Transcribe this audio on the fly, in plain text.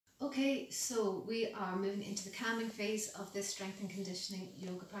Okay, so we are moving into the calming phase of this strength and conditioning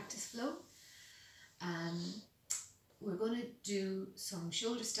yoga practice flow. We're going to do some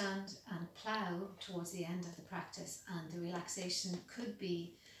shoulder stand and plow towards the end of the practice, and the relaxation could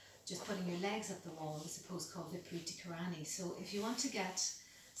be just putting your legs up the wall, as opposed called Viparita Karani. So if you want to get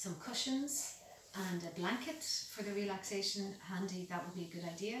some cushions and a blanket for the relaxation handy, that would be a good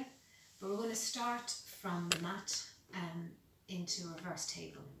idea. But we're going to start from the mat into reverse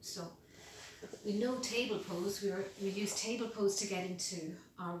table. So we know table pose, we used table pose to get into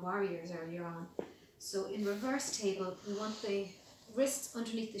our warriors earlier on. So in reverse table, we want the wrists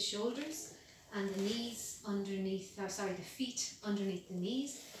underneath the shoulders and the knees underneath, the feet underneath the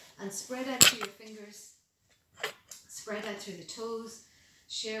knees, and spread out through your fingers, spread out through the toes,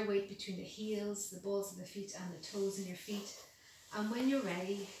 share weight between the heels, the balls of the feet and the toes in your feet. And when you're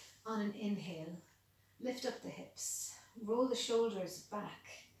ready, on an inhale, lift up the hips, roll the shoulders back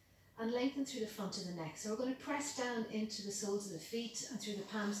and lengthen through the front of the neck. So we're going to press down into the soles of the feet and through the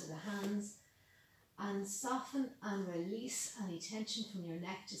palms of the hands and soften and release any tension from your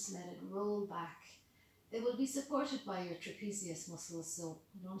neck. Just let it roll back. It will be supported by your trapezius muscles, so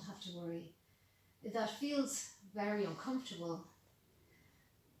you don't have to worry. If that feels very uncomfortable,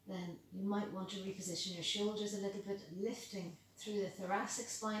 then you might want to reposition your shoulders a little bit, lifting through the thoracic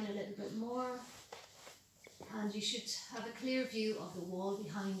spine a little bit more. And you should have a clear view of the wall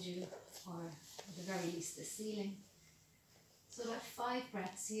behind you, or at the very least the ceiling. So about 5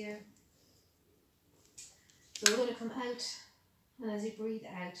 breaths here. So we're going to come out, and as you breathe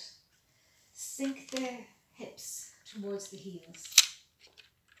out, sink the hips towards the heels.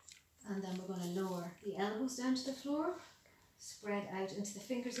 And then we're going to lower the elbows down to the floor, spread out into the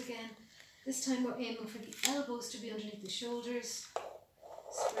fingers again. This time we're aiming for the elbows to be underneath the shoulders.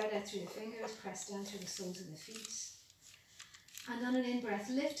 Spread out through the fingers, press down through the soles of the feet. And on an in-breath,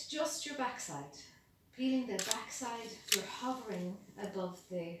 lift just your backside. Peeling the backside, you're hovering above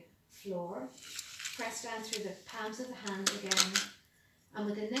the floor. Press down through the palms of the hands again. And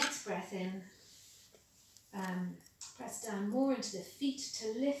with the next breath in, press down more into the feet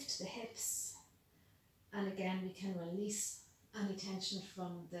to lift the hips. And again, we can release any tension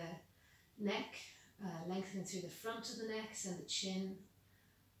from the neck, lengthening through the front of the neck and the chin,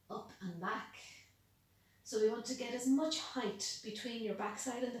 up and back. So we want to get as much height between your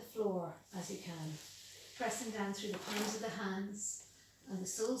backside and the floor as you can, pressing down through the palms of the hands and the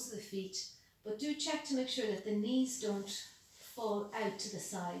soles of the feet. But do check to make sure that the knees don't fall out to the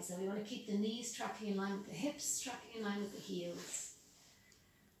sides. So we want to keep the knees tracking in line with the hips, tracking in line with the heels.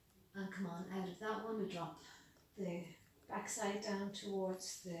 And come on, out of that one, we drop the backside down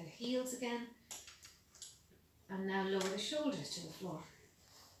towards the heels again. And now lower the shoulders to the floor.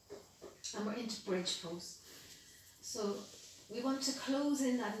 And we're into bridge pose. So we want to close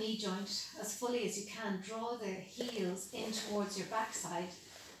in that knee joint as fully as you can. Draw the heels in towards your backside.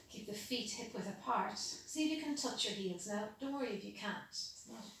 Keep the feet hip width apart. See if you can touch your heels. Now, don't worry if you can't. It's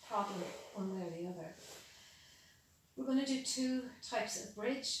not a problem one way or the other. We're going to do 2 types of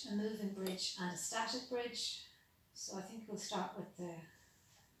bridge, a moving bridge and a static bridge. So I think we'll start with the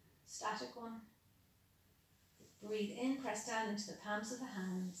static one. Breathe in, press down into the palms of the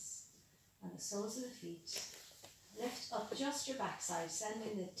hands and the soles of the feet. Lift up just your backside,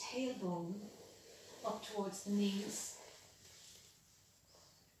 sending the tailbone up towards the knees.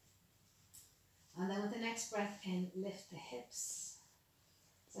 And then with the next breath in, lift the hips.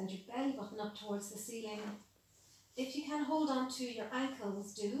 Send your belly button up towards the ceiling. If you can hold on to your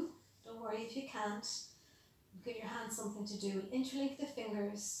ankles, do. Don't worry if you can't. Give your hands something to do. Interlink the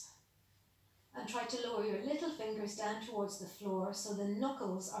fingers. And try to lower your little fingers down towards the floor so the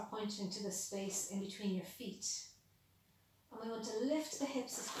knuckles are pointing to the space in between your feet. And we want to lift the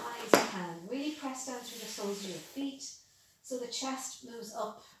hips as high as you can. Really press down through the soles of your feet so the chest moves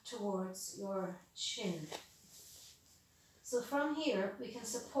up towards your chin. So from here, we can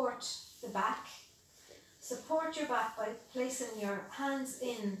support the back. Support your back by placing your hands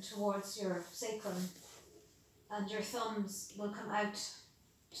in towards your sacrum, and your thumbs will come out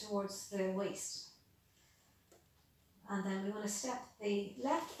towards the waist. And then we want to step the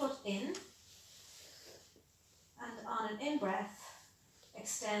left foot in, and on an in-breath,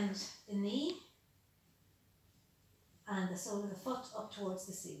 extend the knee and the sole of the foot up towards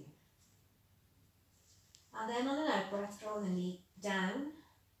the ceiling. And then on an out-breath, draw the knee down.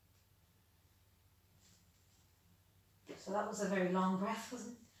 So that was a very long breath,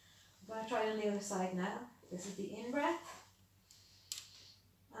 wasn't it? I'm going to try it on the other side now. This is the in-breath.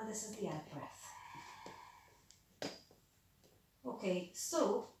 And this is the out-breath. Okay,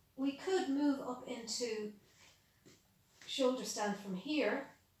 so we could move up into shoulder stand from here,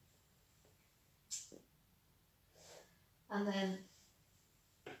 and then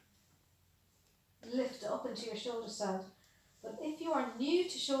lift up into your shoulder stand. But if you are new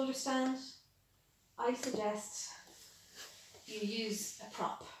to shoulder stand, I suggest you use a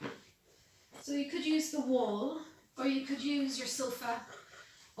prop. So you could use the wall, or you could use your sofa,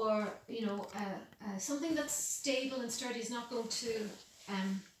 or something that's stable and sturdy, is not going to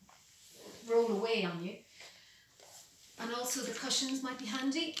roll away on you. And also the cushions might be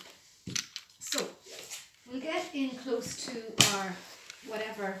handy. So we'll get in close to our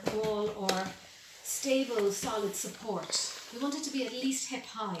whatever wall or stable solid support. We want it to be at least hip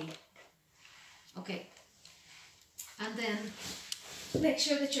high. Okay. And then make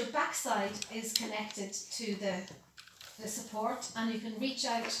sure that your backside is connected to the support, and you can reach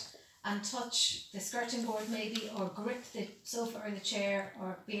out and touch the skirting board maybe, or grip the sofa or the chair,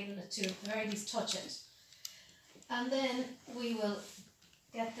 or be able to at the very least touch it. And then we will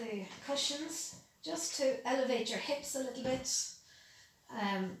get the cushions just to elevate your hips a little bit,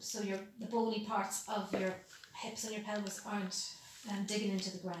 so the bony parts of your hips and your pelvis aren't digging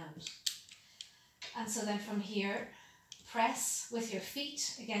into the ground. And so then from here, press with your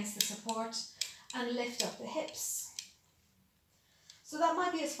feet against the support and lift up the hips. So that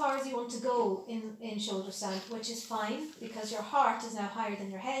might be as far as you want to go in shoulder stand, which is fine, because your heart is now higher than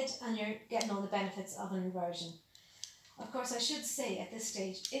your head and you're getting all the benefits of an inversion. Of course, I should say at this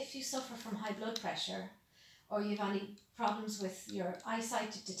stage, if you suffer from high blood pressure, or you have any problems with your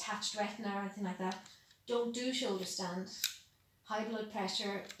eyesight, detached retina or anything like that, don't do shoulder stand. High blood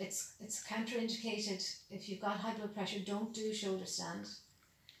pressure, it's counterindicated. If you've got high blood pressure, don't do shoulder stand.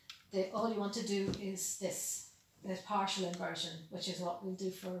 All you want to do is this partial inversion, which is what we'll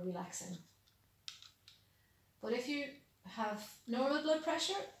do for relaxing. But if you have normal blood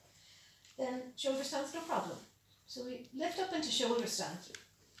pressure, then shoulder stand's no problem. So we lift up into shoulder stand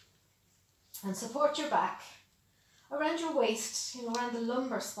and support your back around your waist, around the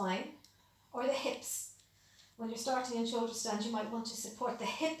lumbar spine or the hips. When you're starting in shoulder stand, you might want to support the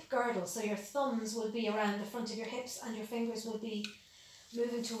hip girdle, so your thumbs will be around the front of your hips and your fingers will be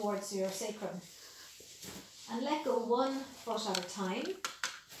moving towards your sacrum. And let go 1 foot at a time.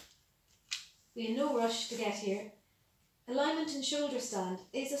 Be in no rush to get here. Alignment in shoulder stand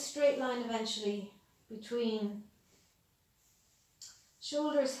is a straight line eventually between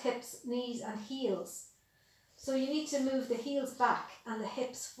shoulders, hips, knees and heels. So you need to move the heels back and the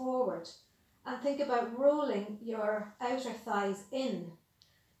hips forward, and think about rolling your outer thighs in,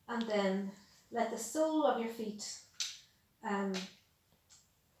 and then let the sole of your feet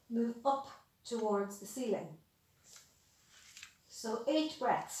move up towards the ceiling. So 8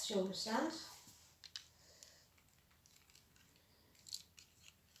 breaths shoulder stand.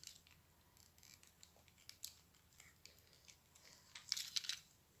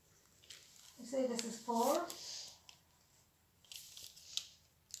 I say this is 4.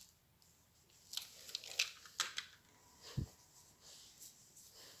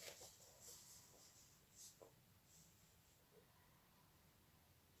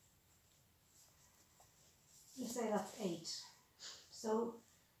 You say that's 8. So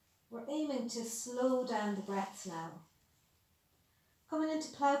we're aiming to slow down the breaths now. Coming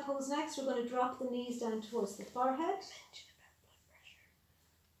into plough pose next, we're going to drop the knees down towards the forehead.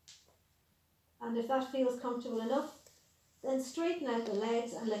 And if that feels comfortable enough, then straighten out the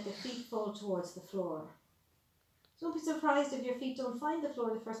legs and let the feet fall towards the floor. Don't be surprised if your feet don't find the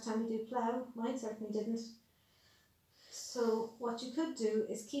floor the first time you do plough. Mine certainly didn't. So what you could do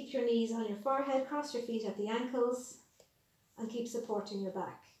is keep your knees on your forehead, cross your feet at the ankles and keep supporting your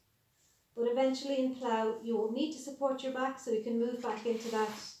back. But eventually in plough you will need to support your back, so you can move back into that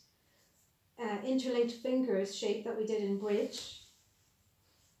interlinked fingers shape that we did in bridge.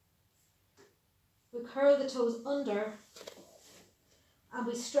 We curl the toes under and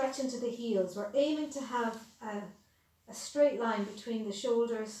we stretch into the heels. We're aiming to have a straight line between the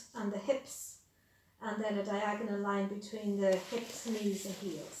shoulders and the hips, and then a diagonal line between the hips, knees and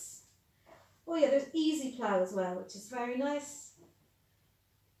heels. Oh yeah, there's easy plough as well, which is very nice.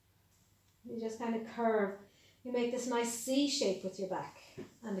 You just kind of curve. You make this nice C shape with your back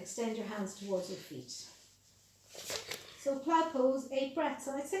and extend your hands towards your feet. So plough pose, 8 breaths,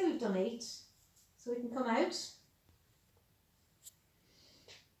 and I'd say we've done 8. So we can come out.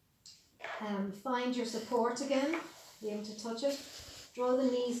 Find your support again, be able to touch it. Draw the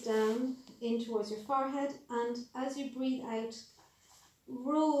knees down in towards your forehead, and as you breathe out,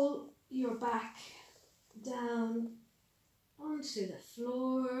 roll your back down onto the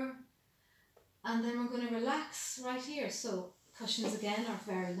floor, and then we're going to relax right here. So cushions again are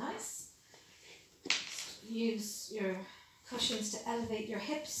very nice. Use your cushions to elevate your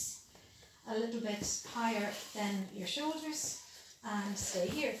hips a little bit higher than your shoulders and stay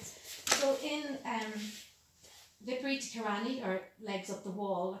here. So in Viparita Karani, or legs up the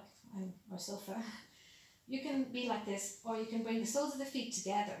wall, or sofa, you can be like this, or you can bring the soles of the feet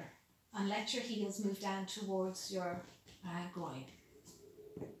together and let your heels move down towards your groin.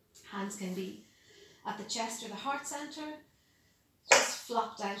 Hands can be at the chest or the heart center, just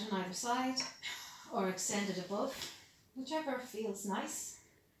flopped out on either side or extended above, whichever feels nice.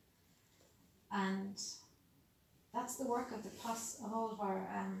 And that's the work of of all of our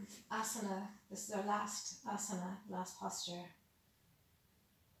asana. This is our last asana, last posture.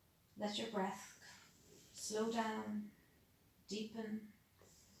 Let your breath slow down, deepen,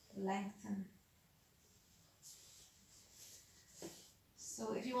 lengthen.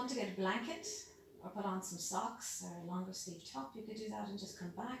 So if you want to get a blanket or put on some socks or a longer sleeve top, you could do that and just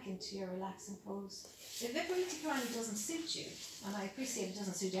come back into your relaxing pose. If Viparita Karani doesn't suit you, and I appreciate it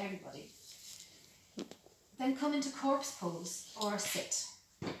doesn't suit everybody, then come into corpse pose or sit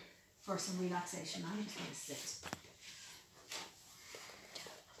for some relaxation. I'm just going to sit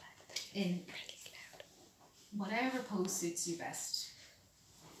in whatever pose suits you best.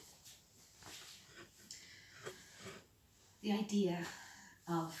 The idea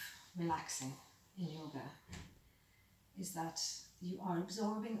of relaxing in yoga is that you are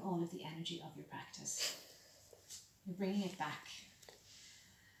absorbing all of the energy of your practice. You're bringing it back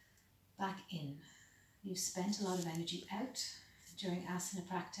in. You've spent a lot of energy out during asana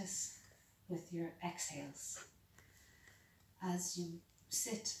practice with your exhales. As you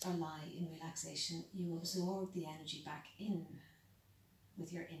sit or lie in relaxation, you absorb the energy back in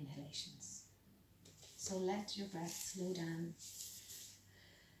with your inhalations. So let your breath slow down,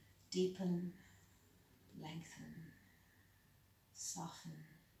 deepen, lengthen, soften,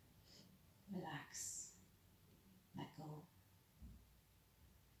 relax, let go.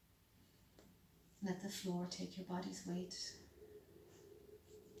 Let the floor take your body's weight.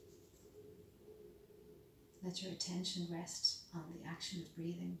 Let your attention rest on the action of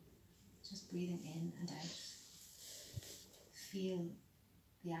breathing, just breathing in and out. Feel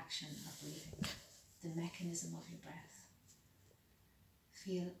the action of breathing, the mechanism of your breath.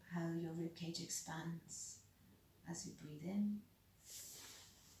 Feel how your ribcage expands as you breathe in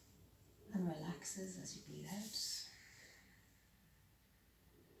and relaxes as you breathe out.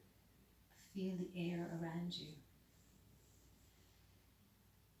 Feel the air around you,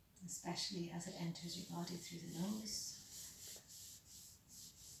 especially as it enters your body through the nose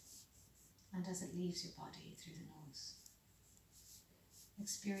and as it leaves your body through the nose.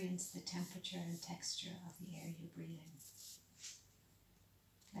 Experience the temperature and texture of the air you're breathing.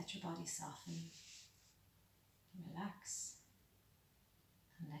 Let your body soften, relax,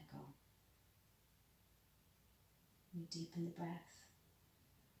 and let go. You deepen the breath.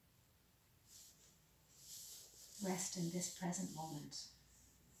 Rest in this present moment,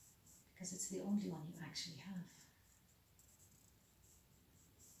 because it's the only one you actually have.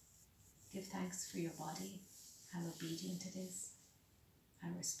 Give thanks for your body, how obedient it is, how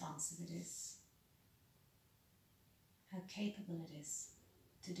responsive it is, how capable it is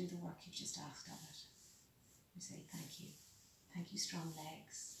to do the work you've just asked of it. We say thank you. Thank you, strong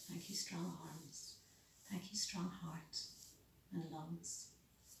legs. Thank you, strong arms. Thank you, strong heart and lungs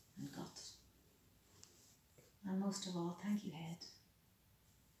and gut. And most of all, thank you, head.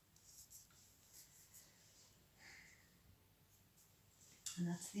 And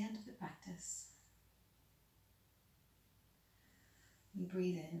that's the end of the practice. We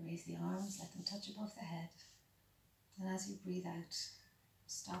breathe in, raise the arms, let them touch above the head. And as you breathe out,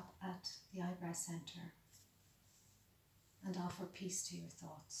 stop at the eyebrow center and offer peace to your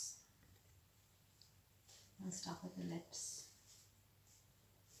thoughts. And stop at the lips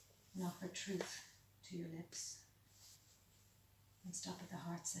and offer truth to your lips. And stop at the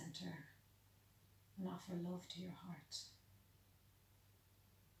heart center and offer love to your heart.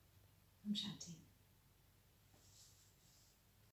 Om Shanti.